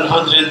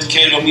 700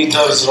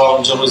 kilometers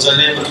around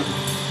Jerusalem.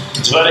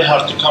 It's very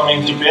hard to come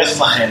into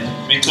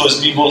Bethlehem because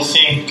people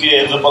think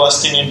the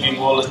Palestinian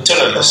people are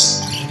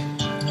terrorists.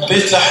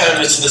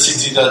 Bethlehem is the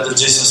city that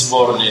Jesus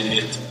born in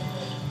it.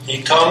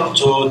 He come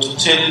to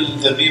tell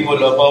the people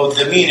about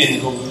the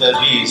meaning of the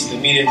peace, the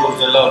meaning of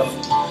the love,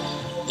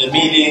 the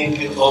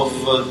meaning of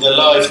the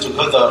life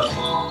together.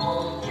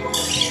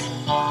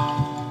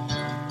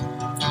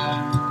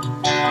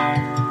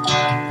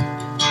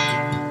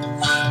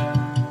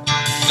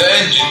 The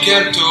angel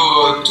came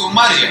to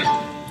Maryam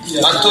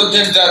and told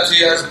them that he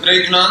is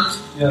pregnant.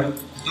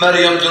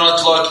 Maryam do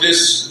not like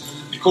this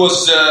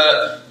because I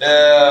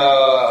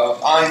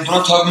do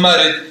not have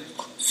married.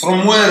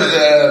 From where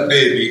the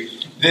baby?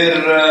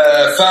 Their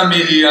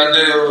family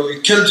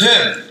and killed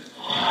him.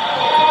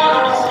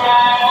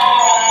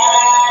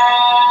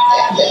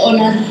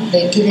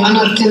 They killing.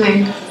 Honor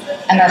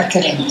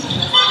killing.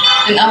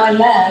 In our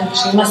land,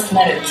 she must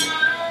marry.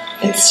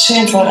 It's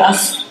shame for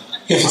us.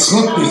 If it's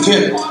not be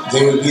killed,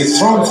 they will be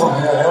thrown from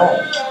her home.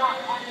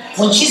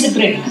 When she's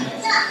pregnant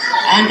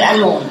and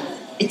alone,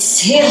 it's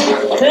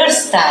her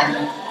first time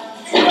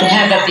to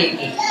have a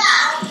baby.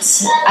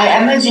 I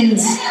imagine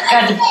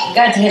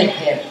God help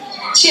her.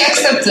 She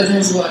accepted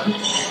his will,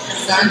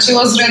 and she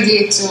was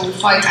ready to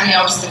fight any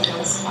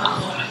obstacles.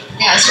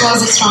 Yeah, she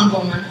was a strong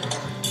woman.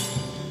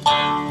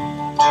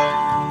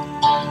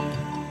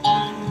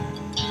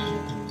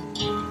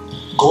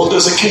 God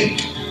is a king.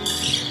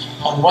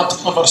 And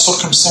whatever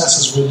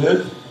circumstances we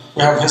live,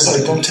 we have his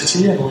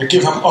identity and we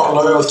give him our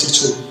loyalty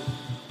too.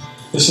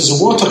 This is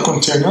a water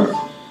container.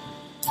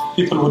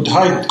 People would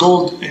hide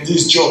gold in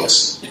these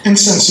jugs.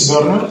 Incense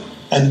burner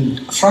and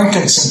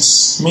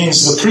frankincense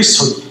means the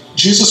priesthood.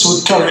 Jesus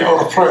would carry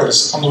our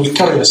prayers and will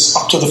carry us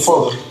up to the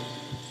Father.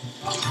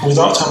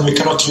 Without him, we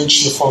cannot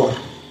reach the Father.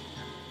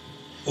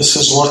 This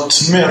is what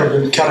myrrh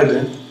been carried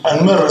in.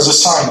 And myrrh is a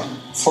sign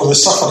for the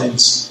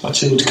sufferings that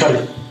he would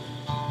carry.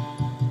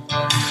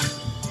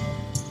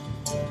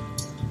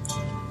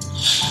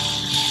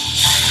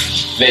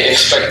 They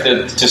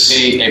expected to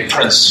see a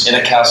prince in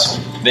a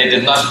castle. They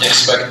did not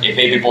expect a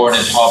baby born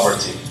in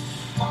poverty.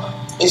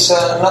 It's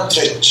not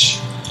rich.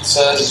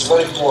 It's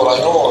very poor. I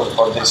know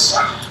about this.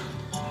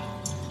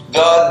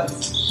 God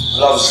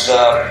loves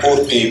the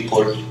poor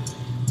people,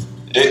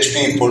 rich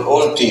people,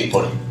 all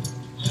people.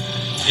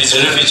 He's a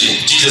refugee.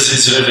 Jesus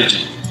is a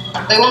refugee.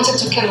 They wanted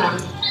to kill him.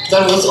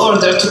 There was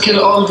order to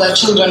kill all the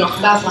children of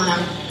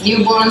Bethlehem,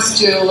 newborns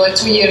to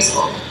 2 years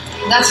old.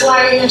 That's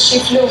why she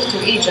flew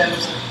to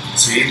Egypt.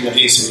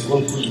 Jesus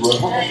born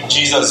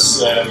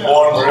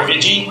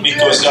refugee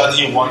because God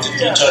he wanted to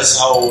teach us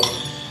how.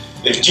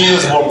 If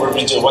Jesus born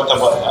refugee, what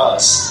about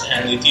us?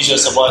 And he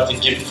teaches us about to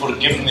give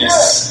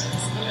forgiveness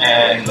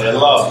and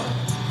love.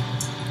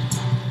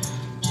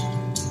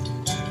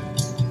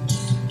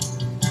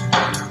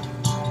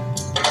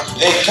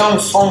 They come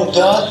from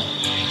God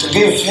to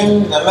give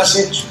him the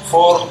message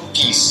for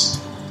peace.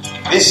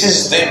 This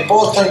is the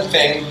important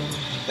thing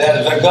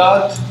that the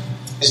God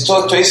is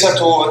taught to Isa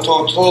to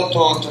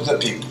the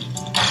people.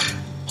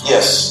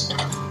 Yes.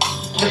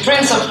 The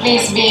Prince of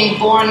Peace being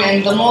born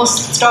in the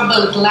most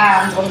troubled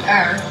land on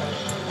earth,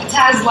 it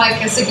has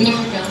like a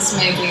significance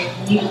maybe.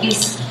 We need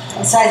peace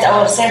inside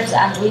ourselves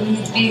and we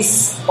need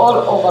peace all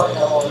over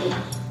the world.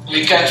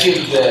 We can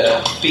feel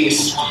the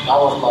peace in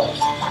our life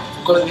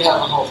because we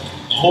have a hope.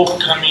 Hope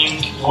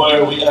coming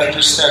where we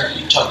understand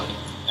each other,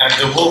 and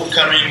the hope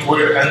coming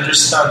where we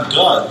understand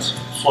God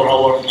for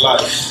our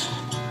life.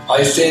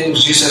 I think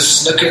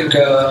Jesus knocking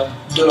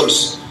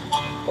doors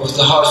of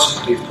the hearts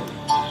of people.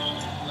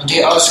 And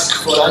he asked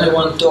for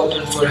anyone to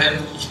open for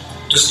him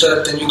to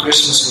start the new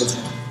Christmas with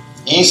him.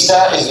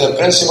 Isa is the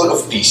principle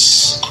of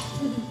peace.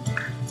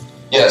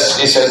 Yes,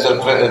 Isa is the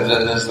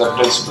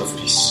principle of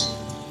peace.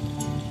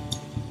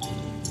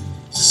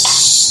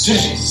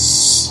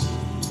 Stillness.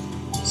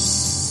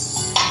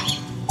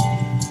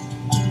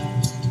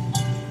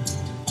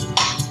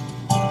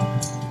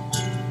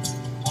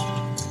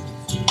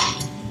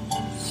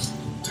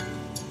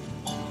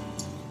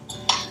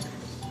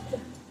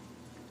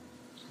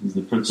 Is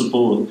the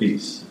principle of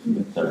peace. We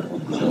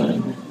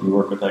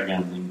work with that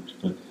kind of language,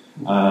 but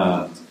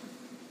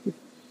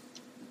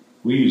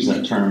we use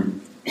that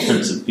term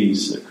Prince of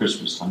Peace at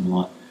Christmas time a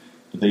lot,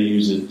 but they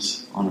use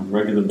it on a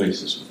regular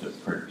basis with their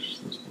prayers,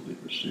 those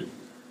believers do.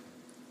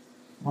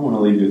 I want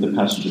to leave you with a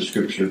passage of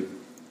Scripture,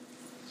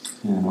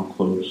 and I'll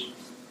close.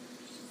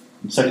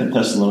 In 2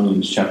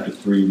 Thessalonians chapter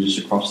 3, just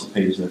across the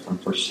page there from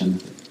 1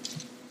 Timothy.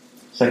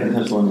 2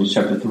 Thessalonians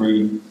chapter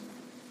 3,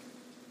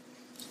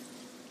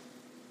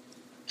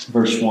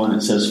 verse 1,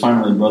 it says,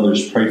 "Finally,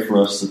 brothers, pray for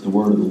us that the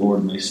word of the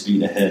Lord may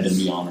speed ahead and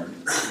be honored,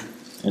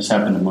 as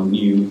happened among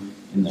you,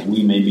 and that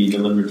we may be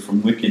delivered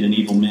from wicked and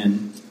evil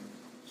men.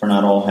 For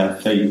not all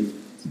have faith,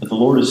 but the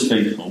Lord is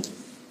faithful.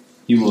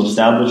 He will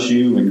establish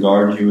you and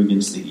guard you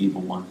against the evil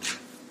one.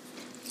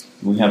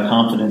 We have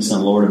confidence in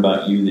the Lord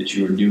about you that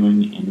you are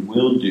doing and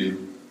will do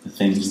the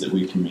things that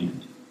we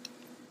command.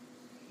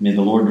 May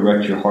the Lord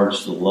direct your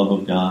hearts to the love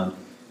of God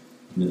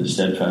and to the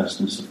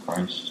steadfastness of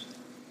Christ.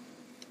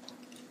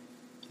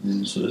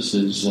 And so this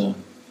is a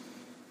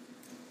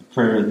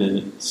prayer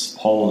that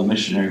Paul the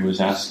missionary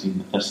was asking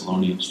the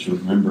Thessalonians to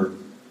remember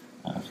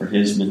for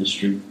his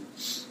ministry.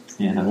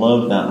 And I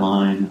love that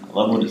line. I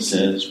love what it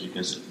says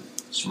because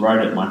it's right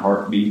at my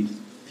heartbeat.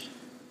 It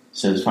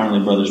says,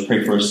 finally, brothers,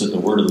 pray for us that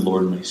the word of the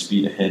Lord may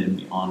speed ahead and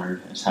be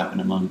honored as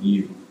happened among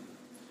you.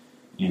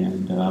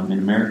 And in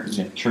America, we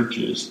have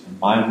churches and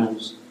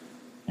Bibles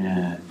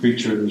and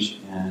preachers,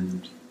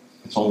 and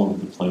it's all over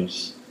the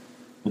place.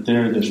 But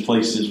there's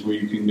places where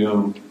you can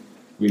go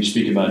where you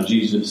speak about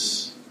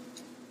Jesus,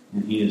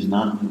 and he is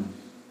not known.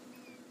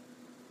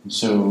 And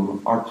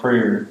so our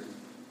prayer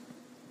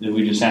that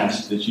we just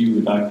ask that you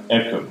would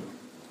echo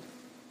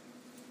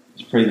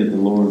is pray that the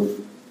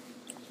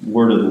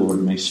word of the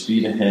Lord may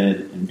speed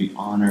ahead and be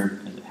honored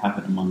as it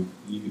happened among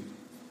you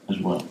as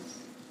well.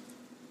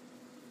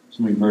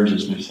 So many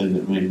versions may say that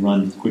it may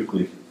run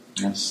quickly.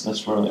 And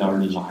that's really our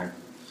desire.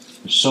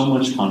 There's so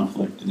much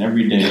conflict, and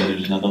every day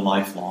there's another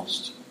life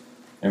lost.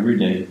 Every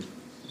day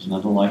there's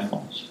another life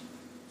lost.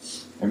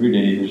 Every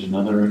day there's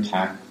another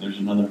attack, there's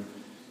another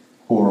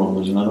quarrel,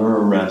 there's another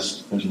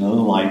arrest, there's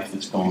another life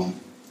that's gone.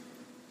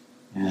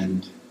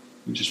 And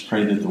we just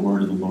pray that the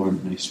word of the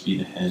Lord may speed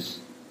ahead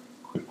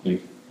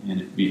quickly and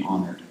it be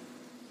honored,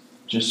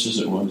 just as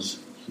it was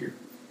here.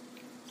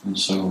 And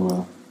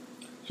so,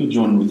 if you'll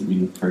join with me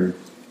in prayer.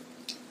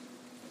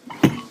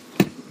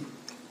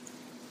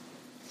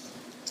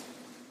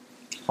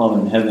 Father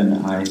in heaven,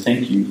 I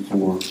thank you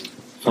for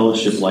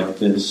fellowship like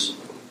this,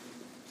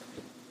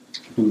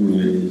 who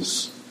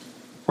is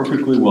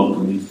perfectly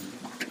welcoming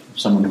of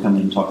someone to come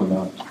in and talk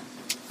about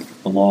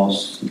the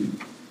lost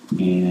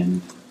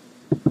and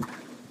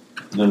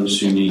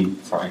those who need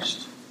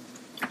Christ.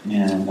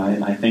 And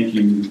I thank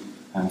you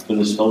for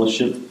this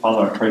fellowship.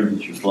 Father, I pray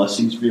that your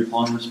blessings be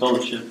upon this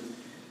fellowship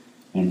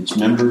and its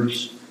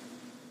members.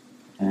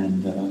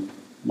 And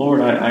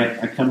Lord,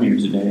 I come here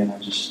today and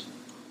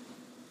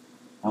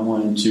I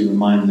wanted to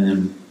remind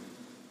them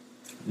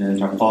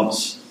that our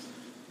thoughts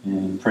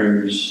and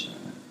prayers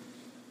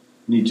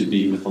need to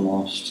be with the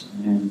lost.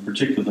 And in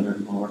particular,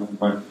 Lord,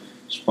 I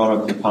just brought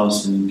up the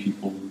Palestinian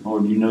people.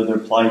 Lord, you know their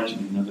plight,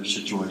 you know their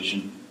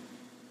situation.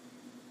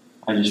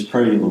 I just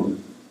pray, Lord,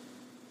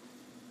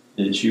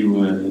 that you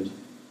would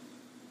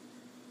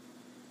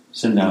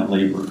send out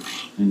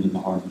laborers into the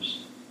harvest.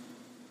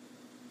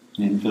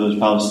 And for those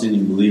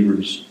Palestinian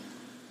believers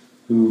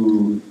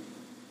who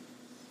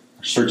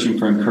are searching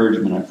for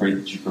encouragement, I pray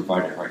that you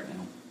provide it right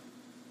now.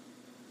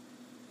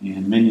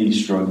 And many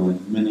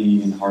struggling,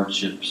 many in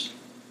hardships,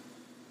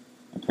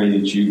 I pray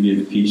that you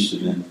give peace to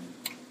them.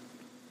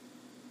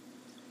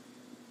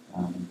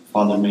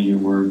 Father, may your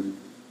word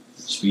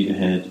speed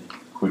ahead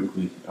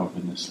quickly over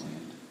this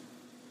land.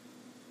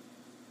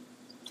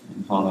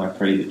 And Father, I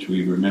pray that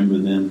we remember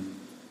them,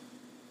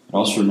 but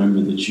also remember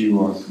that you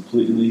are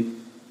completely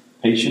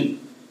patient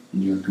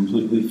and you are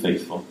completely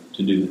faithful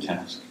to do the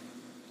task.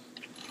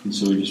 And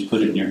so we just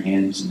put it in your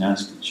hands and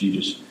ask that you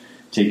just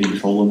take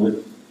control of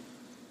it.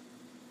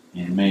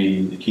 And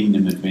may the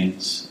kingdom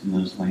advance in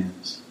those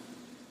lands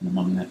and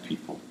among that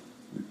people.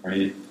 We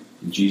pray it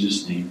in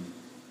Jesus' name.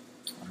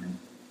 Amen.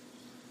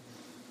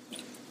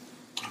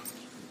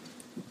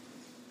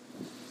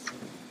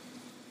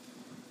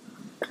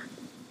 I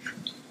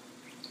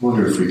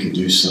wonder if we could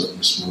do something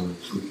this morning.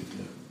 If we could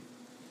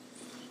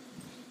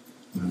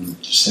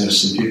just have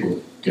some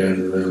people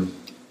gather around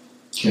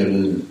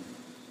Kevin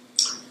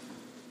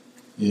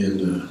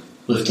and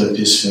lift up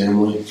his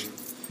family.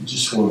 I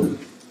just want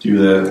to do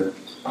that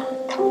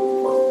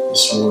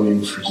this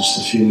morning for just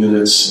a few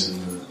minutes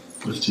and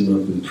lift him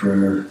up in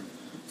prayer.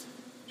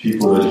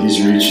 People that he's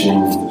reaching,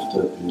 lift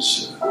up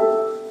his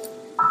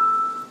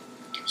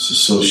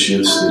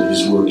associates that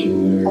he's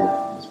working there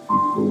with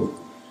people.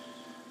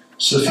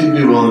 So if you'd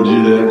be willing to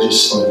do that,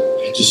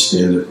 just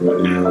stand up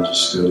right now and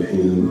just go to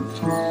him.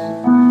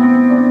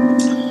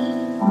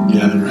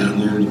 Gather around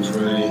there to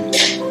pray.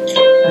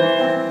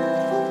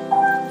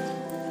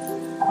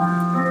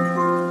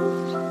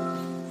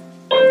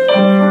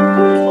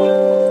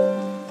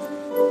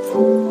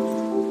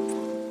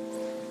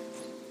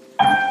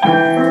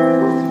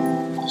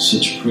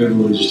 Such a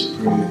privilege to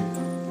pray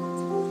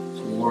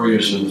for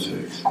warriors of the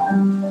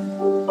faith.